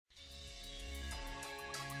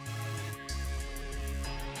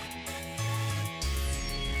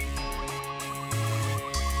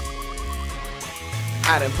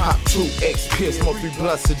I done popped 2 X-Pills, smoked 3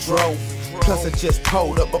 blunts and drove. Plus I just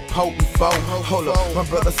pulled up a potent foe. Hold up, my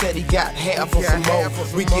brother said he got half of some more.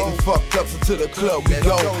 We getting fucked up, so to the club we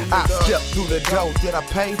go. I stepped through the door, did I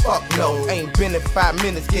pay? Fuck no. Ain't been in 5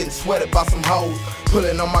 minutes, getting sweated by some hoes.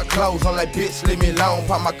 Pulling on my clothes, I'm like, bitch, leave me alone.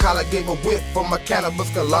 Pop my collar, gave a whip for my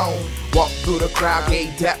cannabis cologne. Walked through the crowd,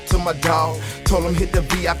 gave dap to my dog. Told him hit the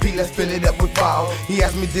VIP, let's fill it up with ball. He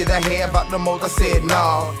asked me did I hear about the most, I said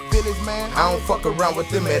nah. Phillies, man, I don't fuck around with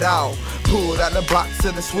them at all. Pulled out the box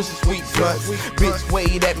of the Swiss sweet blunts. Bitch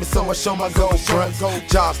waved at me, so I show my gold fronts.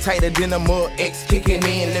 Jaws tighter than a mud X kicking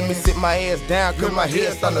in. Let me sit my ass down, cause my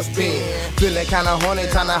head starting to spin. Feeling kinda horny,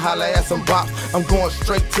 tryna holler at some bops. I'm going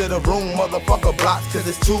straight to the room, motherfucker blocks. Cause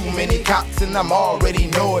there's too many cops and I'm already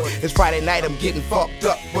know it. It's Friday night, I'm getting fucked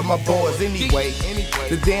up with my boys anyway.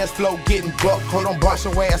 The dance floor getting bucked. Hold on, brush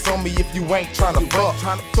your ass on me if you ain't tryna fuck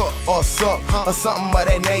or suck or something of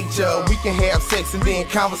that nature. We can have sex and then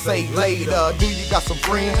conversate later. Do you got some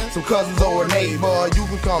friends, some cousins or a neighbor? You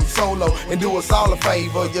can come solo and do us all a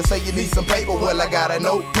favor. You say you need some paper, well I got a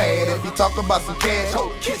notepad. If you talk about some cash,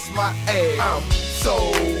 ho, kiss my ass. I'm so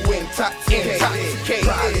intoxicated.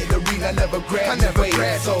 Ride in the arena, I never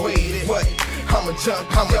graduated. What? I'm a junk,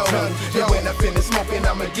 yo, when I finish smoking,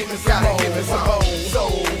 I'ma give me some more. So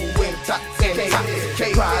intoxicated.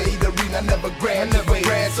 Ride in the arena, I never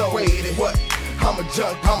graduated. What? I'm a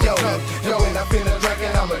junk, yo, when I finish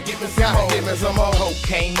drinking, I'ma give me some more. Hope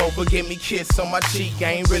came over, give me kiss on my cheek.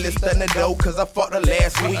 I ain't really stunning though, cause I fucked her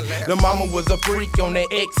last week. The mama was a freak on the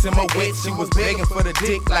X in my wet. She was begging for the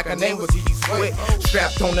dick like her name was He Sweat.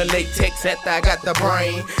 Strapped on the latex after I got the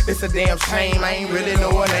brain. It's a damn shame, I ain't really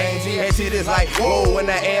know her name. She had titties like, whoa, and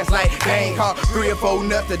her ass like, dang, caught 3 or 4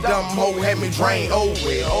 nuts, the dumb hoe had me drained. Oh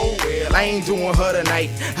well, I ain't doing her tonight.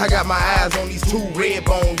 I got my eyes on these 2 red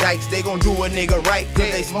bone dykes. They gon' do a nigga right,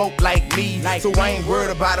 cause they smoke like me. So I ain't worried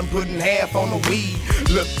about them putting half on the weed.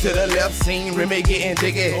 Look to the left, seen Remy getting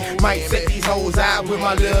jiggy. Might set these hoes out with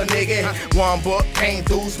my little nigga. One buck came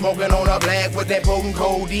through, smoking on a black with that potent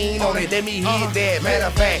codeine on it. Let me hit that. Matter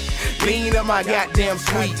of fact, lean up my goddamn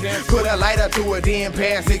sweet. Put a lighter to it, then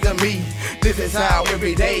pass it to me. This is how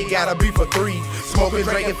every day gotta be for 3. Smoking,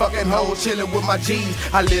 drinking, fucking hoes, chilling with my G's.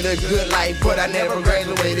 I live a good life, but I never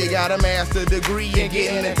graduated. Got a master's degree and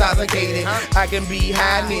getting intoxicated. I can be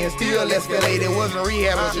high and still escalated. Wasn't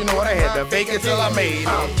rehab, but you know what? I had to fake it till I made it.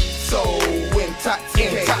 I'm so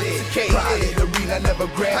intoxicated. Ride in the arena, I never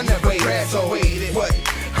graduated. What?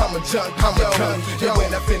 I'm a junk, yo,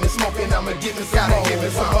 when I finish smoking, I'ma give me some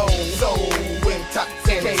more. So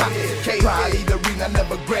intoxicated. Ride in the arena, I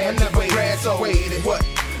never graduated. What?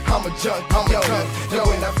 I'm a junk, yo,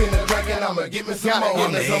 when I finish drinking, I'ma give me some more.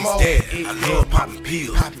 I'm the ex-dad, I love popping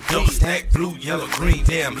pills. Double stack, blue, yellow, green,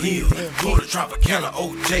 damn hill. Go to Tropicana,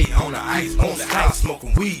 OJ on the ice, on the ice,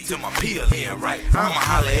 smoking weed till my pill in right. I'ma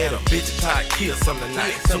holler at a bitch and try to kill some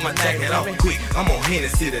tonight. So my jacket off quick, I'm on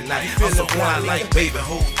Hennessy tonight. I'm so blind like baby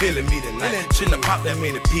hoes feeling me tonight. Shouldn't have popped that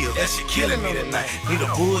many pills, that shit killing me tonight. Need a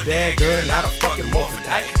bulldog girl, not a fucking muffin.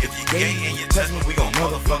 If you gay and you touch me, we gon'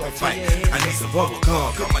 motherfucking fight. I need some bubble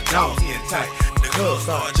gum, cause my jaws getting tight. The club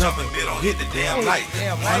start jumping, but don't hit the damn light.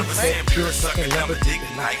 100% pure sucking, never dig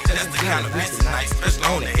tonight. That's the kind of bitch tonight, especially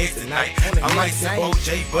on the X tonight. I might sip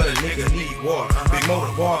OJ, but a nigga need water. Big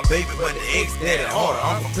motor bar, baby, but the X daddy harder.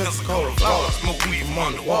 I'm from Pensacola, Florida, smoke weed from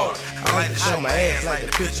underwater. I like to show my ass like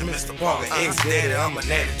the picture Mr. Parker. X daddy, I'm a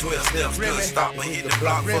natty, 12 steps, good stop and hit the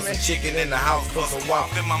block for some chicken in the house for some wop.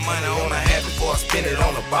 Spend my money on a hat before I spend it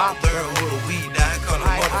on a bop. Third with a weed die, cause the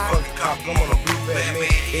motherfucking cop, I'm on a blue bag, man.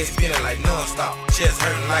 It's spinning like non-stop. Chest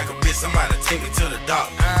hurting like a bitch, somebody take me to the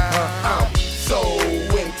doctor. I'm so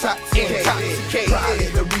intoxicated. Ride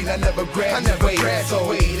in the arena, I never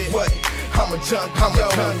graduated. What? I'm a junk,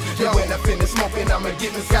 yo, when I finish smoking, I'ma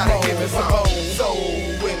give me some more. So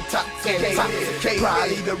intoxicated.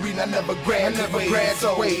 Ride in the arena, I never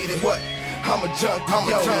graduated. What? I'm a junk,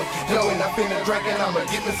 yo, when I finish drinking, I'ma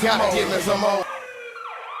give me some more.